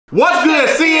What's good,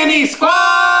 CNE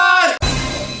squad?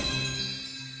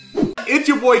 It's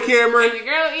your boy Cameron. And your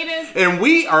girl Edith. And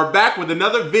we are back with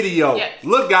another video. Yes.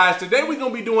 Look guys, today we're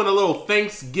going to be doing a little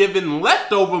Thanksgiving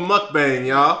leftover mukbang,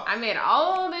 y'all. I made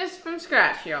all this from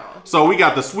scratch, y'all. So we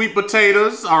got the sweet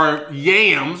potatoes, or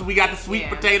yams. We got the sweet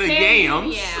potato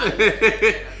yams.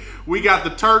 We got the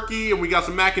turkey, and we got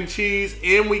some mac and cheese,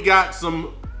 and we got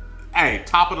some, hey,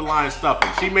 top of the line stuffing.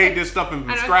 She made this stuffing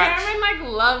from scratch. Cameron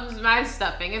loves my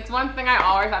stuffing. It's one thing I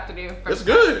always have to do. It's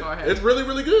good. It's really,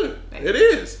 really good. It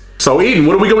is. So Eden,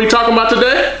 what are we gonna be talking about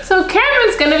today? So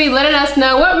Cameron's gonna be letting us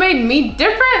know what made me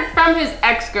different from his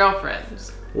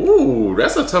ex-girlfriends. Ooh,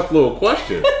 that's a tough little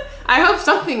question. I hope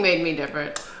something made me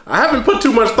different. I haven't put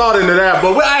too much thought into that,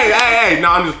 but hey,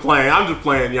 no, I'm just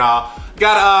playing, y'all.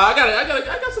 I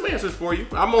got some answers for you.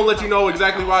 I'm gonna let you know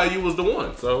exactly why you was the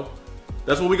one. So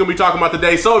that's what we're gonna be talking about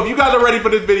today. So if you guys are ready for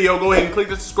this video, go ahead and click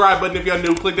the subscribe button if you're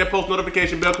new. Click that post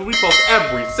notification bell because we post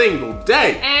every single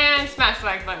day. And smash the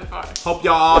like button for us. Hope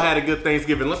y'all all had a good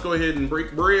Thanksgiving. Let's go ahead and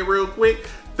break bread real quick.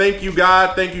 Thank you,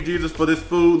 God. Thank you, Jesus, for this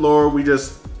food. Lord, we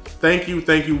just thank you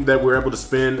that we're able to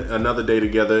spend another day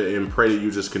together and pray that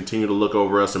you just continue to look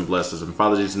over us and bless us. In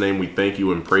Father Jesus' name, we thank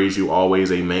you and praise you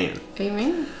always. Amen.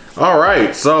 Amen. All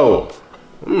right, so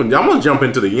I'm gonna jump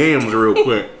into the yams real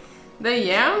quick. The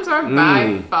yams are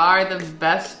by far the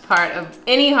best part of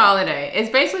any holiday. It's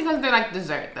basically because they're like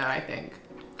dessert though, I think.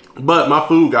 But my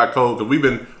food got cold because we've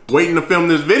been waiting to film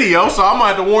this video, so I'm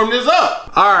gonna have to warm this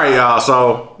up. All right, y'all,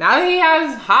 so. Now that he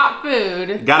has hot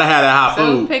food. Gotta have that hot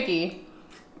food. So picky.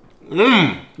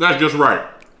 That's just right.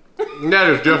 That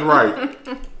is just right.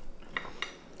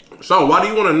 So why do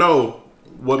you wanna know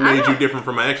what made you different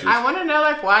from my exes? I wanna know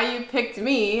like why you picked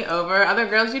me over other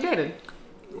girls you dated.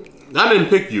 I didn't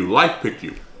pick you. Life picked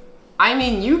you. I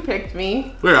mean, you picked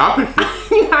me. Yeah, I picked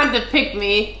you. You had to pick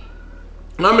me.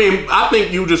 I mean, I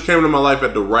think you just came into my life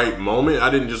at the right moment. I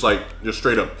didn't just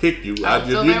straight up pick you.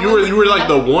 You were like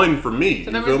the one for me.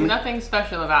 So there was nothing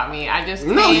special about me. I just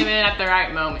came in at the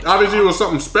right moment. Obviously, there was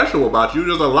something special about you.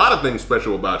 There's a lot of things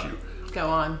special about you. Go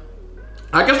on.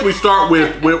 I guess we start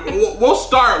with we'll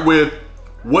start with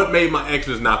what made my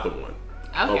exes not the one.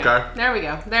 Okay. There we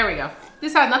go.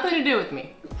 This has nothing to do with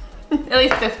me. At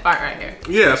least this part right here.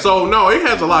 Yeah, so no, it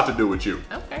has a lot to do with you.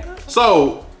 Okay.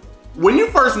 So, when you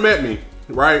first met me,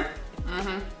 right?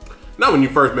 Not when you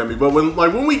first met me, but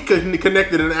when we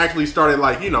connected and actually started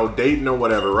dating or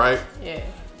whatever, right? Yeah.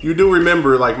 You do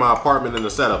remember like my apartment and the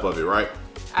setup of it, right?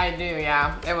 I do,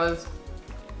 yeah. It was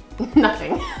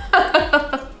nothing.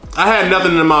 I had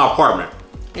nothing in my apartment.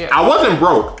 Yeah. I wasn't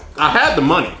broke. I had the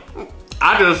money.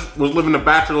 I just was living a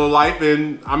bachelor life,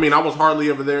 and I mean, I was hardly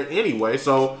ever there anyway,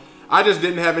 so I just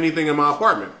didn't have anything in my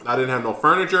apartment. I didn't have no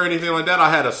furniture or anything like that. I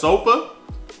had a sofa,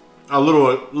 a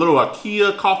little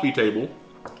IKEA coffee table,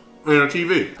 and a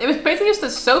TV. It was basically just a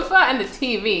sofa and a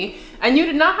TV, and you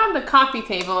did not have the coffee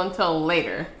table until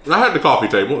later. I had the coffee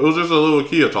table. It was just a little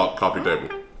IKEA coffee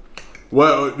table.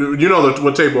 Well, you know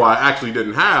what table I actually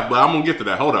didn't have, but I'm gonna get to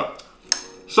that. Hold up.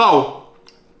 So,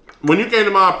 when you came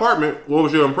to my apartment, what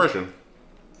was your impression?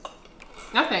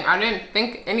 Nothing. I didn't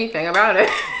think anything about it.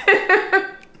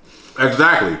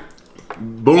 Exactly.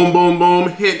 Boom, boom, boom,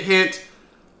 hint, hint.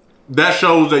 That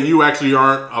shows that you actually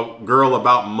aren't a girl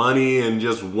about money and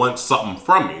just want something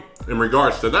from me in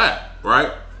regards to that,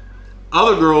 right?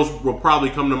 Other girls will probably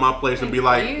come to my place and be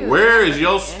like, where is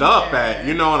your stuff at?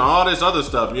 You know, and all this other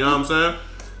stuff, you know what I'm saying?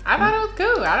 I thought it was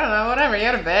cool. I don't know, whatever. You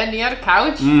had a bed, you had a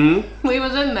couch. We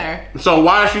was in there. So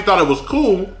why she thought it was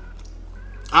cool,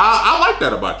 I like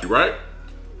that about you, right?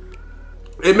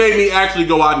 It made me actually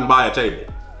go out and buy a table.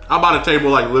 I bought a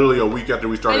table like literally a week after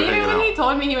we started hanging out. And even when he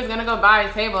told me he was gonna go buy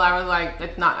a table, I was like,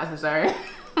 it's not necessary.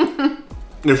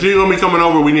 If she's gonna be coming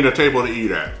over, we need a table to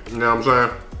eat at. You know what I'm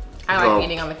saying? I like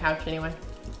eating on the couch anyway.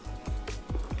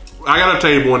 I got a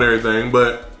table and everything,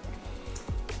 but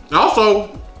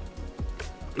also,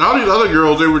 all these other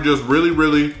girls, they were just really,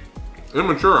 really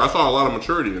immature. I saw a lot of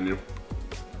maturity in you.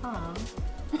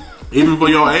 Aww. Even for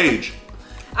your age.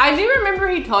 I do remember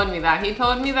he told me that. He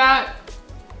told me that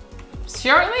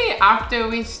shortly after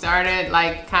we started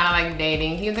kind of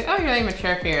dating. He was like, oh, you're really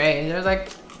mature for your age. I was like,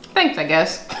 thanks, I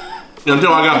guess.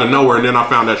 Until I got to know her and then I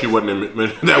found that she wasn't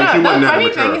that that The funny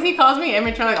immature. thing is he calls me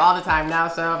immature all the time now,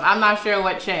 so I'm not sure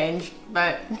what changed,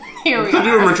 but here we are. Because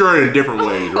you're mature in different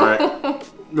ways, right?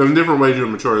 In different ways you're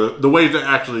mature. The ways that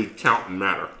actually count and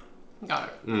matter.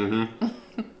 Got it.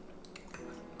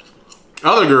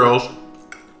 Other girls,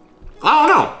 I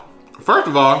don't know. First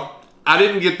of all, I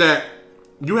didn't get that.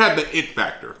 You had the it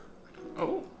factor.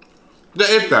 Oh. The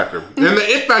it factor. And the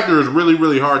it factor is really,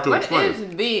 really hard to explain. What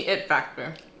is the it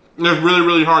factor? It's really,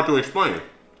 really hard to explain.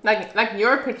 Like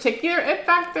your particular it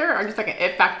factor, or just like an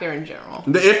it factor in general?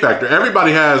 The it factor.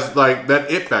 Everybody has like that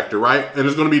it factor, right? And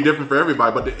it's going to be different for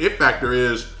everybody. But the it factor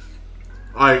is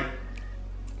like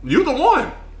you the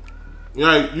one.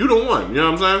 Like you the one. You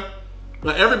know what I'm saying?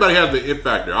 Like, everybody has the it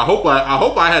factor. I hope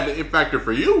I had the it factor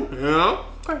for you. You know?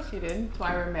 Of course you did. That's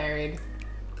why we're married.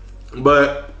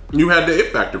 But you had the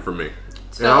it factor for me.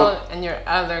 So, and your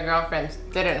other girlfriends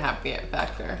didn't have the it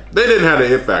factor. They didn't have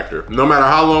the it factor. No matter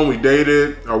how long we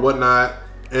dated or whatnot.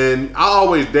 And I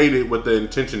always dated with the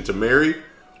intention to marry.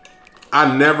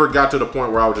 I never got to the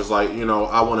point where I was just like, you know,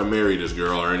 I want to marry this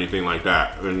girl or anything like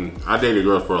that. And I dated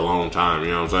girls for a long time,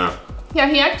 you know what I'm saying? Yeah,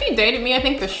 he actually dated me, I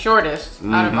think, the shortest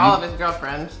out of all of his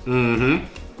girlfriends. Mm-hmm.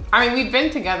 I mean, we've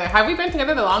been together. Have we been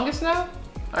together the longest now?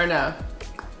 Or no?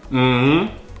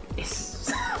 Mm-hmm.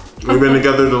 Yes. We've been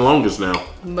together the longest now.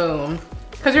 Boom.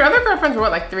 Because your other girlfriends were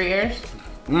what, like 3 years?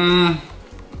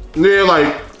 Yeah,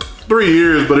 like 3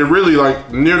 years, but it really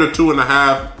like near the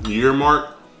 2.5 year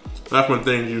mark. That's when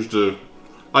things used to,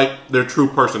 like, their true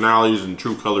personalities and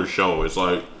true colors show. It's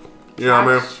like, you know what I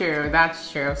mean? That's true,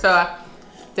 that's true. So,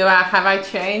 have I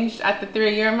changed at the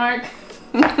 3 year mark?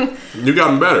 You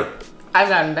gotten better. I've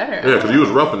gotten better. Yeah, because you was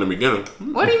rough in the beginning.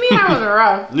 What do you mean I was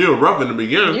rough? You were rough in the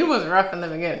beginning. You was rough in the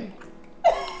beginning.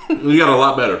 You got a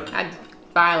lot better. I'd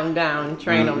file them down,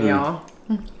 train them, y'all.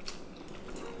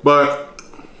 But,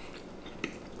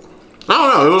 I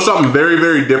don't know. It was something very,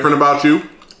 very different about you.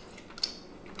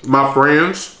 My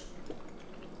friends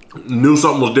knew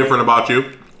something was different about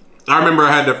you. I remember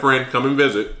I had a friend come and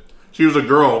visit. She was a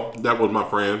girl that was my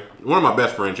friend. One of my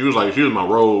best friends. She was my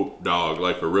road dog,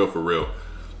 like for real, for real.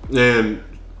 And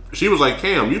she was like,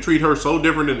 Cam, you treat her so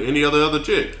different than any other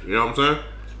chick. You know what I'm saying?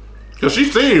 Because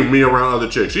she's seen me around other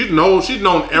chicks. She's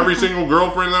known every single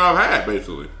girlfriend that I've had,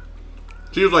 basically.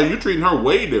 She was like, you treating her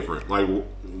way different. Like,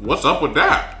 what's up with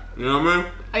that? You know what I mean?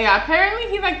 Oh, yeah, apparently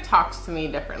he like talks to me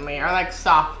differently, or like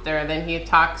softer than he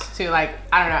talks to like,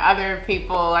 I don't know, other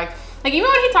people. Like even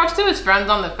when he talks to his friends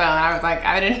on the phone, I was like,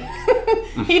 I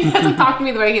didn't, he doesn't talk to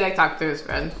me the way he like talks to his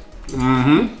friends.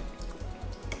 Mm-hmm.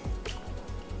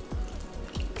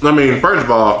 I mean, first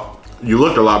of all, you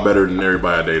looked a lot better than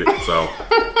everybody I dated, so.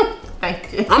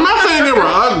 Thank you. I'm not saying they were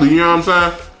ugly, you know what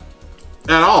I'm saying?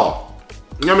 At all.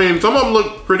 I mean, some of them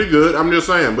look pretty good, I'm just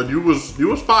saying, but you was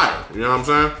fire, you know what I'm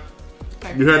saying?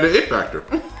 Thank you had the it factor.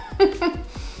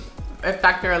 It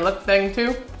factor a look thing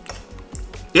too?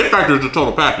 It factor is the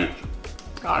total package.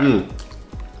 Got it.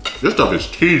 This stuff is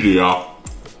cheesy, y'all.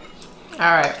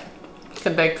 Alright.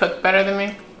 Could they cook better than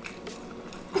me?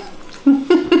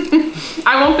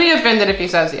 I won't be offended if he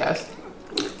says yes.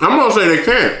 I'm gonna say they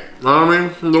can't. You know what I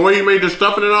mean? The way you made the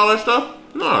stuffing and all that stuff?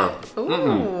 No.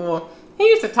 Ooh. He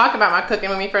used to talk about my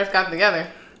cooking when we first got together.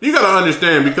 You gotta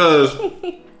understand, because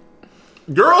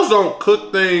girls don't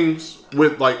cook things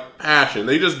with like passion.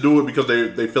 They just do it because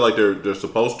they feel like they're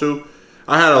supposed to.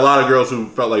 I had a lot of girls who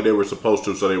felt like they were supposed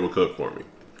to, so they would cook for me.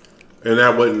 And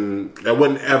that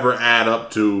wouldn't ever add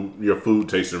up to your food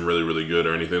tasting really, really good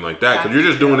or anything like that. Because you're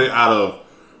just doing it out of,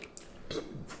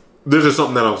 this is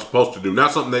something that I'm supposed to do.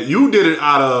 Not something that you did it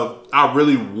out of, I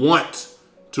really want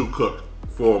to cook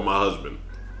for my husband.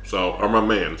 So, or my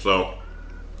man. So,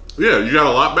 yeah, you got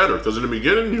a lot better. Because in the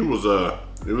beginning, it was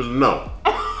no.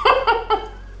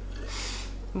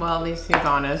 Well, at least he's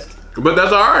honest. But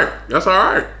that's all right. That's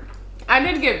all right. I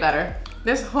did get better.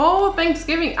 This whole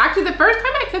Thanksgiving, actually the first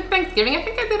time I cooked Thanksgiving, I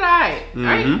think I did alright.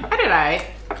 Right? I did alright.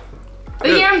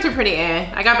 The yams are pretty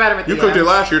I got better with the yams. You cooked it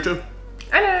last year too.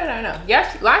 I know.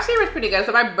 Yes, last year was pretty good.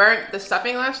 So I burnt the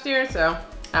stuffing last year, so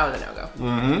that was a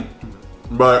no-go.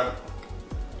 But,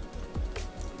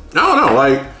 I don't know,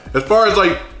 like, as far as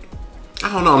like,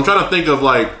 I don't know, I'm trying to think of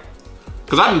like,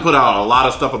 because I didn't put out a lot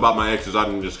of stuff about my exes. I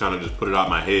didn't just kind of just put it out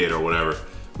my head or whatever.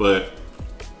 But,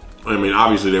 I mean,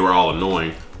 obviously they were all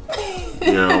annoying.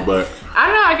 You know, but I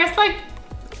don't know, I guess like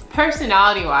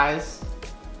personality-wise,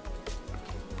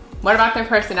 what about their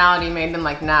personality made them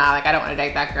like, nah, like I don't want to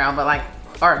date that girl, but like,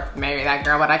 or marry that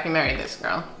girl, but I can marry this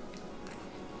girl?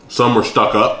 Some were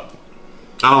stuck up.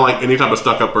 I don't like any type of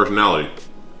stuck up personality.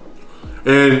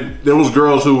 And there was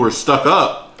girls who were stuck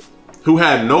up who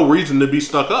had no reason to be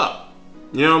stuck up.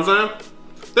 You know what I'm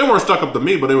saying? They weren't stuck up to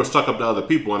me, but they were stuck up to other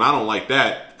people, and I don't like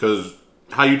that, because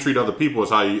how you treat other people is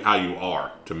how you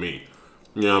are to me.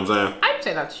 You know what I'm saying? I'd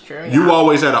say that's true. Yeah. You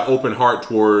always had an open heart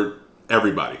toward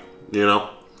everybody. You know,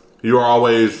 you are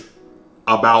always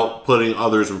about putting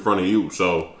others in front of you.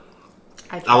 So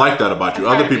I like that about you.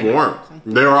 Other people weren't.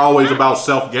 They were always about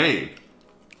self-gain.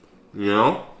 You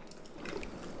know?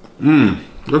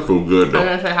 That food good though. I'm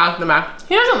gonna say how's the mac.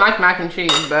 He doesn't like mac and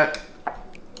cheese, but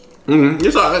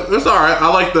It's all right.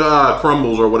 I like the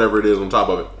crumbles or whatever it is on top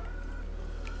of it.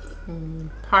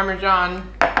 Parmesan,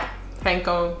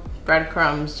 panko,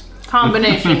 breadcrumbs.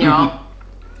 Combination, y'all.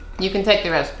 You can take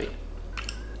the recipe.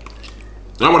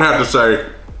 I would have to say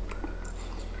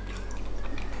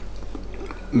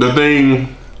the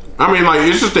thing, I mean, like,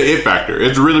 it's just the it factor.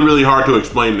 It's really, really hard to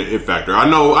explain the it factor. I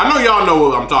know y'all know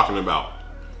what I'm talking about.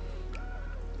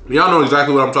 Y'all know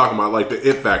exactly what I'm talking about, like the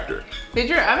it factor. Did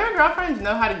your other girlfriends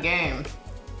know how to game?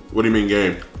 What do you mean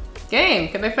game? Game.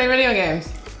 Can they play video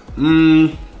games?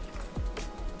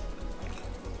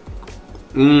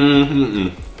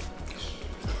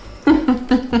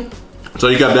 So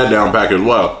you got that down pack as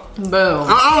well. Boom.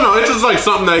 I don't know, it's just like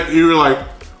something that you're like,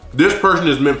 this person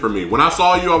is meant for me. When I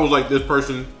saw you, I was like, this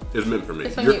person is meant for me.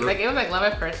 It's when you, like, it was like love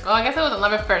at first. Well, I guess it wasn't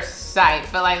love at first sight,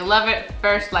 but like love at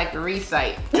first like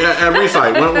recite. Yeah, at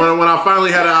recite. when I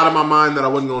finally had it out of my mind that I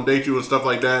wasn't gonna date you and stuff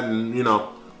like that, and you know,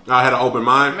 I had an open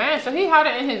mind. Man, so he had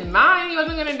it in his mind he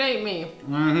wasn't gonna date me.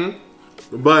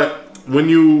 But when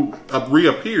you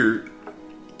reappeared,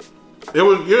 it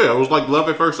was like love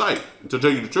at first sight. To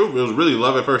tell you the truth, it was really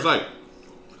love at first sight.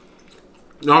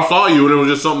 I saw you and it was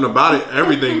just something about it,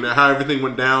 everything, how everything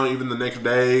went down, even the next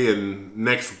day and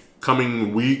next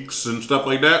coming weeks and stuff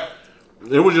like that.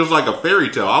 It was just like a fairy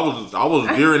tale. I was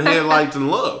deer in headlights in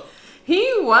love. He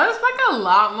was like a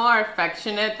lot more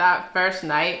affectionate that first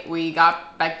night we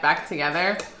got back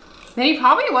together than he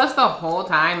probably was the whole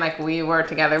time like we were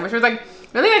together, which was like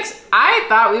really like, I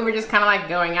thought we were just kind of like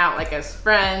going out like as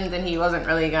friends and he wasn't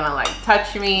really gonna like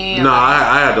touch me. No,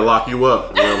 I had to lock you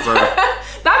up, you know what I'm saying?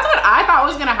 That's what I thought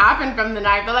was gonna happen from the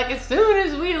night, but like as soon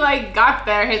as we like got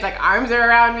there, his like arms are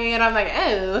around me and I'm like,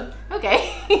 oh,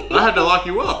 okay. I had to lock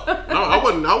you up. I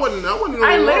wasn't going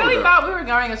I literally thought we were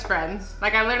going as friends.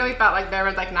 Like I literally thought like there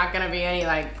was like not gonna be any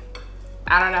like,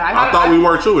 I don't know. I thought we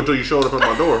were too until you showed up at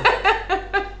my door.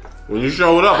 When you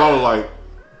showed up, I was like,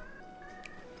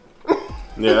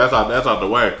 yeah, that's out the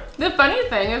way. The funny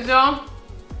thing is, y'all,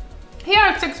 he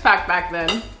had a six-pack back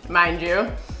then, mind you.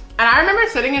 And I remember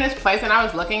sitting in his place and I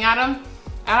was looking at him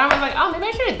and I was like, oh, maybe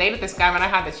I should have dated this guy when I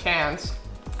had the chance.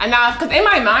 And now, because in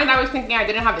my mind, I was thinking I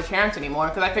didn't have the chance anymore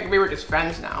because I figured we were just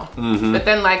friends now. But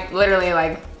then like, literally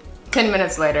like 10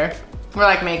 minutes later, we're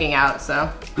like making out, so.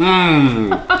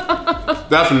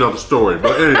 That's another story,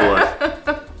 but anyway.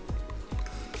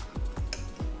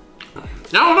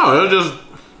 I don't know, it was just,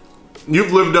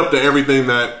 you've lived up to everything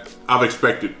that I've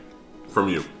expected from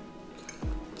you.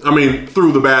 I mean,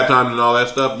 through the bad times and all that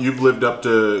stuff, you've lived up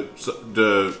to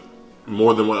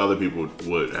more than what other people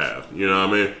would have. You know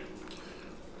what I mean?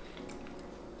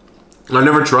 I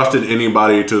never trusted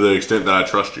anybody to the extent that I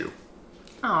trust you.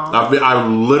 I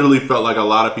literally felt like a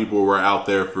lot of people were out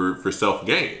there for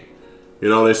self-gain. You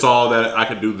know, they saw that I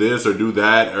could do this or do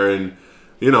that, and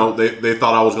you know, they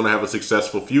thought I was gonna have a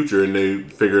successful future, and they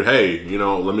figured, hey, you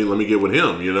know, let me get with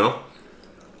him, you know,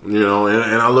 and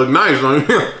I look nice. I'm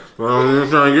just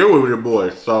trying to get with your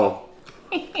boy, so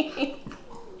I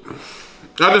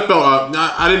just felt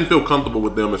I didn't feel comfortable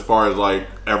with them as far as like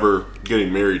ever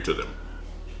getting married to them.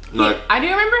 Like, I do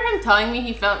remember him telling me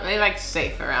he felt really like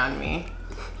safe around me.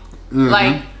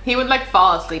 Like he would like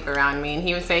fall asleep around me, and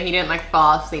he would say he didn't like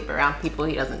fall asleep around people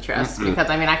he doesn't trust because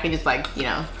I mean I could just like, you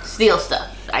know, steal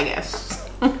stuff, I guess.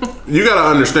 You gotta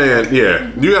understand,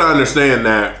 you gotta understand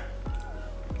that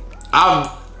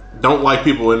I don't like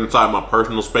people inside my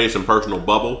personal space and personal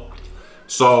bubble.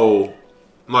 So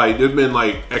like there's been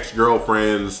like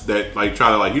ex-girlfriends that like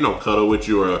try to like, you know, cuddle with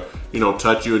you or, you know,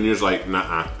 touch you, and you're just like,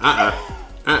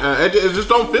 it just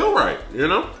don't feel right, you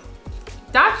know?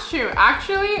 That's true.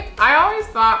 Actually, I always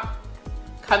thought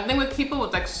cuddling with people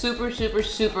was like super, super,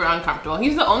 super uncomfortable.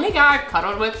 He's the only guy I've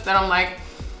cuddled with that I'm like,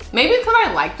 maybe because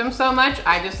I liked him so much,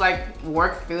 I just like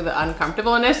worked through the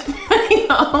uncomfortableness. He's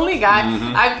the only guy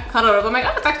I've cuddled with. I'm like,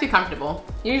 oh, it's actually comfortable.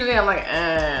 Usually I'm like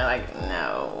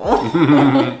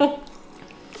no.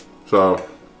 So,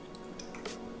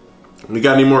 you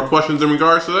got any more questions in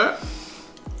regards to that?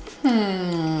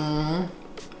 I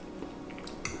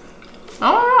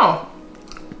don't know.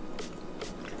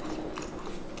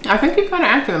 I think you kind of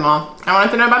answered them all. I wanted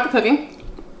to know about the cooking.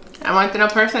 I wanted to know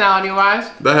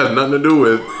personality-wise. That has nothing to do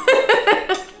with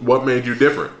what made you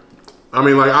different. I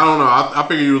mean, like, I don't know. I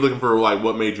figured you were looking for, like,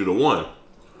 what made you the one.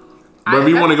 But if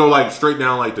you want to go, like, straight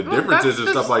down, like, the differences and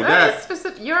stuff like that.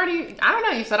 You already, I don't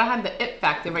know, you said I had the it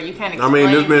factor, but you can't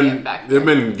explain the it factor. There's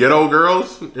been ghetto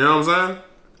girls, you know what I'm saying?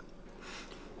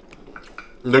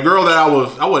 The girl that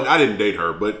I didn't date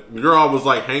her, but the girl I was,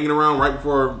 like, hanging around right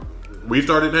before we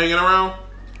started hanging around.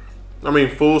 I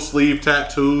mean, full sleeve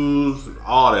tattoos,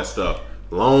 all that stuff.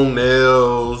 Long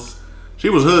nails. She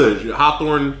was hood.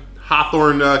 Hawthorne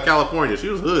Hawthorne, California. She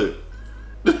was hood.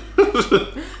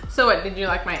 So what, did you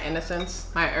like my innocence?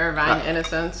 My Irvine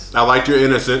innocence? I liked your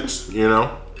innocence, you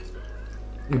know.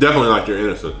 Definitely liked your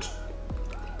innocence.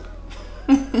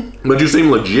 But you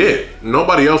seem legit.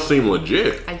 Nobody else seemed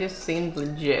legit. I just seemed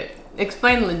legit.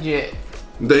 Explain legit.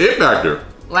 The it factor.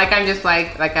 Like I'm just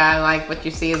like I like what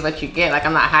you see is what you get. Like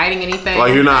I'm not hiding anything.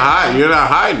 Like you're not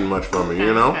hiding much from me,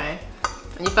 you know? Okay.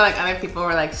 And you feel like other people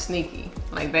were like sneaky.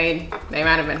 Like they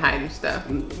might have been hiding stuff.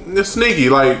 They're sneaky,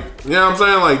 like, you know what I'm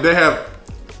saying? Like they have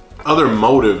other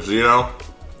motives, you know?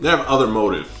 They have other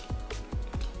motives.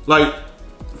 Like,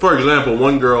 for example,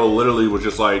 one girl literally was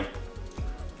just like,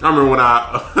 I remember when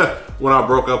I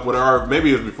broke up with her, or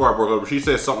maybe it was before I broke up, but she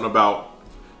said something about,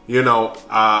 you know,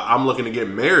 I'm looking to get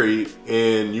married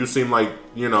and you seem like,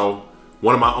 you know,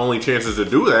 one of my only chances to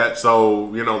do that.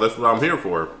 So, you know, that's what I'm here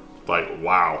for. Like,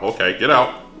 wow, okay, get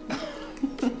out.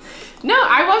 No,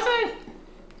 I wasn't,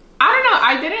 I don't know.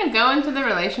 I didn't go into the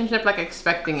relationship like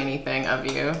expecting anything of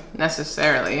you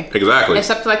necessarily. Exactly.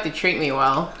 Except like to treat me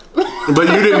well. But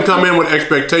you didn't come in with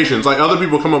expectations. Like other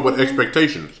people come up with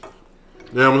expectations.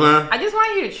 You know what I'm saying? I just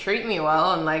want you to treat me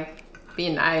well and like be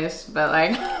nice, but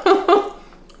like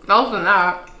also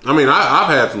not. I mean, I've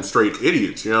had some straight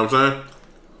idiots, you know what I'm saying?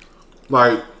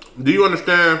 Like, do you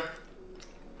understand?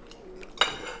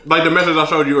 Like the message I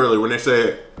showed you earlier when they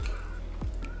said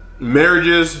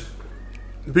marriages,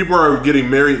 people are getting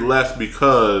married less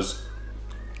because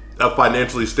of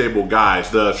financially stable guys,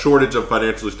 the shortage of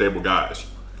financially stable guys.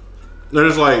 And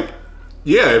it's like,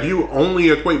 yeah, if you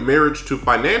only equate marriage to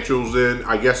financials, then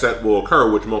I guess that will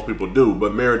occur, which most people do.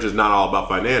 But marriage is not all about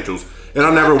financials, and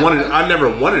I never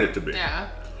wanted it to be. Yeah.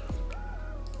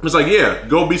 It's like, yeah,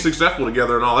 go be successful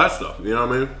together and all that stuff. You know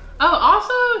what I mean? Oh,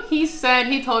 also,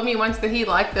 he told me once that he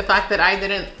liked the fact that I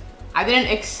didn't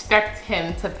expect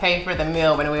him to pay for the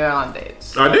meal when we were on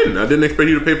dates. I didn't expect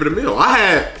you to pay for the meal.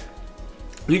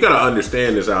 You gotta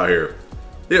understand this out here.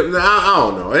 Yeah, I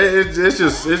don't know. It's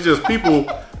just people.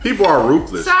 People are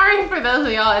ruthless. Sorry for those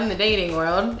of y'all in the dating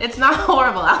world. It's not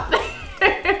horrible out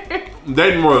there.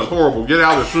 Dating world is horrible. Get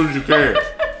out as soon as you can.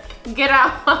 Get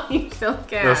out while you still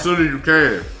can. As soon as you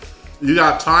can. You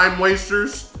got time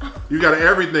wasters. You got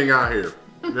everything out here.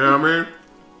 You know what I mean?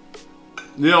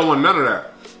 You don't want none of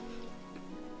that.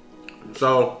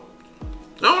 So,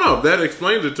 I don't know. If that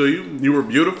explains it to you. You were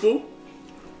beautiful.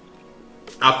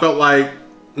 I felt like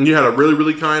you had a really,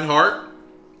 really kind heart.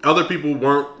 Other people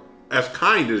weren't as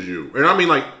kind as you. And I mean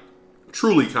like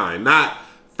truly kind, not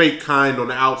fake kind on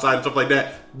the outside and stuff like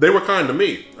that. They were kind to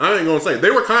me. I ain't gonna say they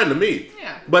were kind to me.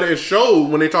 Yeah. But it showed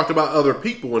when they talked about other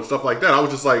people and stuff like that. I was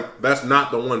just like, that's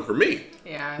not the one for me.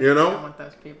 Yeah. You know? I don't want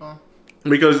those people.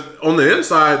 Because on the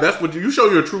inside, that's what you show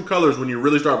your true colors when you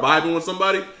really start vibing with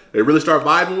somebody. They really start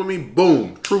vibing with me,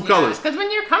 boom, true colors. Because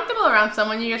when you're comfortable around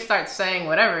someone, you just start saying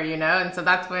whatever, you know? And so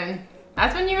that's when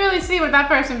you really see what that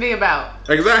person be about.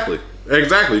 Exactly.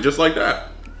 Exactly, just like that.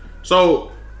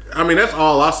 So, I mean, that's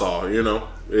all I saw, you know,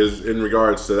 is in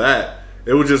regards to that.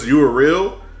 It was just, you were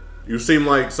real. You seemed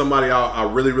like somebody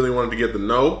I really, really wanted to get to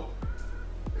know.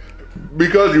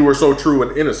 Because you were so true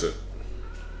and innocent.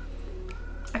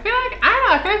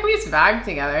 I feel like we just vibe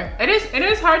together. It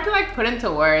is hard to like put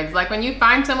into words. Like when you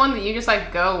find someone that you just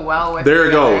like go well with. There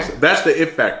it goes. That's the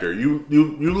it factor. You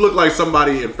look like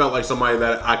somebody and felt like somebody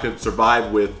that I could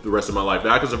survive with the rest of my life.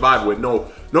 That I could survive with no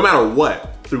matter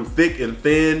what. Through thick and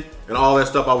thin and all that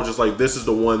stuff, I was just like, this is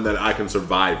the one that I can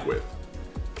survive with.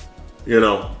 You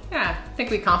know? Yeah, I think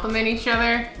we complement each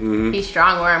other. Mm-hmm. He's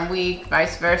strong where I'm weak,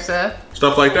 vice versa.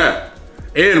 Stuff like that.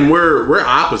 And we're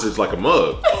opposites like a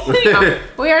mug.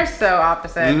 We are so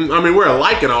opposite. I mean, we're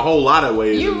alike in a whole lot of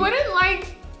ways. You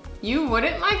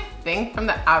wouldn't think from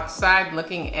the outside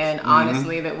looking in,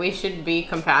 honestly, that we should be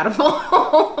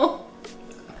compatible.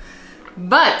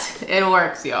 But it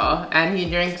works, y'all. And he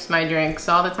drinks my drinks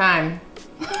all the time.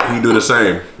 You do the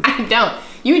same. I don't.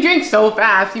 You drink so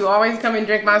fast. You always come and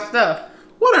drink my stuff.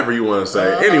 Whatever you want to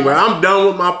say. Anyway, I'm done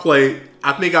with my plate.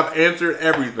 I think I've answered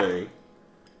everything.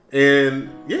 And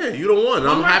yeah, you the one.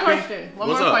 I'm happy. One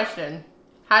more question.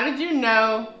 How did you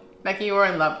know like you were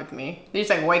in love with me? Did you just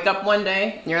like wake up one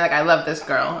day and you're like, I love this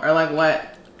girl? Or like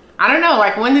what? I don't know.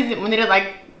 Like when did it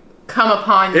like come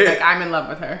upon you like I'm in love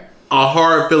with her? A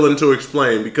hard feeling to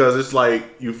explain because it's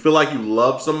like you feel like you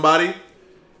love somebody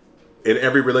in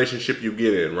every relationship you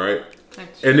get in, right?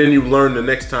 And then you learn the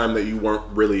next time that you weren't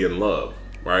really in love,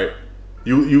 right?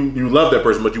 You love that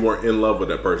person, but you weren't in love with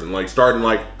that person. Like starting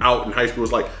like out in high school,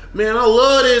 it's like, man, I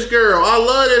love this girl. I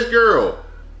love this girl.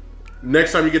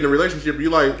 Next time you get in a relationship,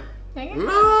 you're like, no,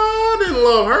 I didn't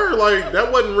love her. Like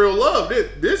that wasn't real love.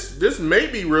 This may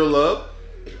be real love.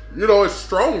 you know, it's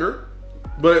stronger.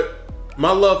 But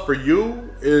my love for you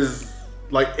is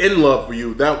like in love for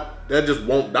you. That just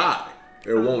won't die.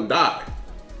 It won't die.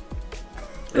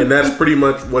 And that's pretty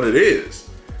much what it is.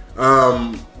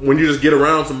 When you just get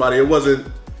around somebody, it wasn't,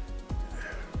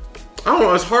 I don't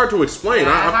know, it's hard to explain.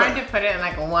 Yeah, it's hard to put it in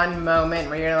like one moment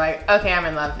where you're like, okay, I'm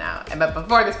in love now. But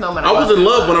before this moment, I was in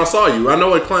love when I saw you. I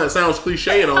know it sounds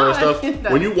cliche and all that stuff. It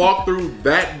does. When you walked through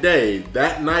that day,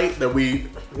 that night that we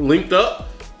linked up,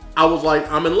 I was like,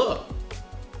 I'm in love.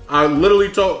 I literally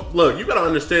told, look, you gotta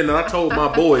understand that I told my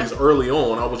boys early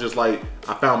on, I was just like,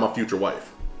 I found my future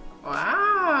wife.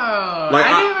 Wow. Like,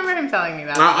 I do remember him telling me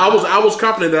that. I was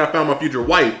confident that I found my future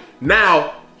wife.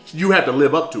 Now, you have to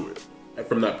live up to it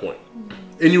from that point.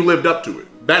 And you lived up to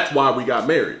it. That's why we got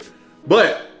married.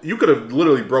 But you could have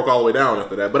literally broke all the way down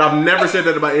after that. But I've never said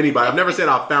that about anybody. I've never said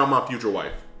I found my future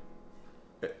wife.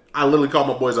 I literally called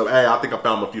my boys up, hey, I think I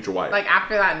found my future wife. Like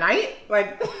after that night?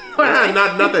 Like,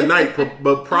 not that night,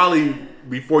 but probably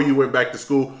before you went back to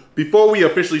school. Before we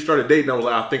officially started dating, I was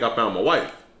like, I think I found my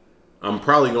wife. I'm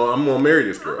gonna marry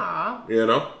this girl. Aww. You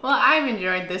know? Well, I've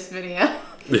enjoyed this video.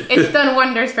 It's done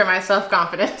wonders for my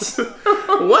self-confidence.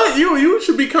 What? You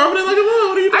should be confident like a little.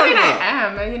 What are you talking about?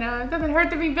 I am. You know, it doesn't hurt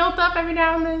to be built up every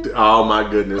now and then. Oh my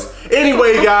goodness.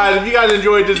 Anyway, guys, if you guys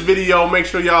enjoyed this video, make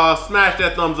sure y'all smash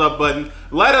that thumbs up button.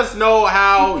 Let us know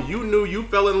how you knew you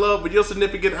fell in love with your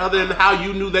significant other and how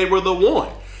you knew they were the one.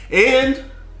 And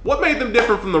what made them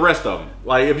different from the rest of them?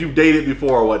 Like, if you dated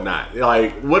before or whatnot.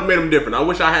 Like, what made them different? I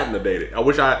wish I hadn't have dated. I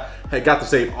wish I had got to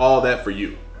save all that for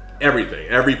you. Everything.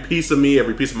 Every piece of me,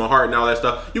 every piece of my heart and all that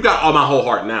stuff. You got all my whole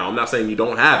heart now. I'm not saying you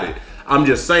don't have it. I'm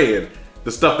just saying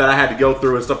the stuff that I had to go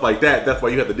through and stuff like that, that's why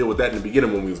you had to deal with that in the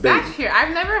beginning when we was dating. That's true.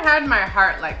 I've never had my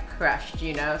heart, like, crushed,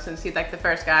 you know, since he's, like, the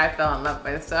first guy I fell in love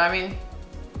with. So, I mean,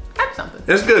 that's something.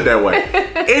 It's good that way.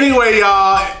 Anyway,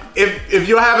 y'all, if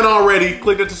you haven't already,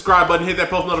 click the subscribe button, hit that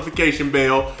post notification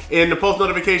bell. And the post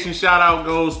notification shout out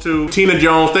goes to Tina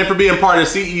Jones. Thanks for being part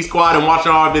of the CE Squad and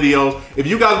watching all our videos. If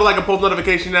you guys would like a post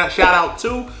notification shout out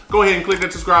too, go ahead and click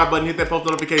that subscribe button, hit that post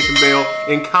notification bell,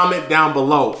 and comment down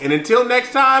below. And until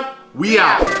next time, we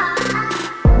out.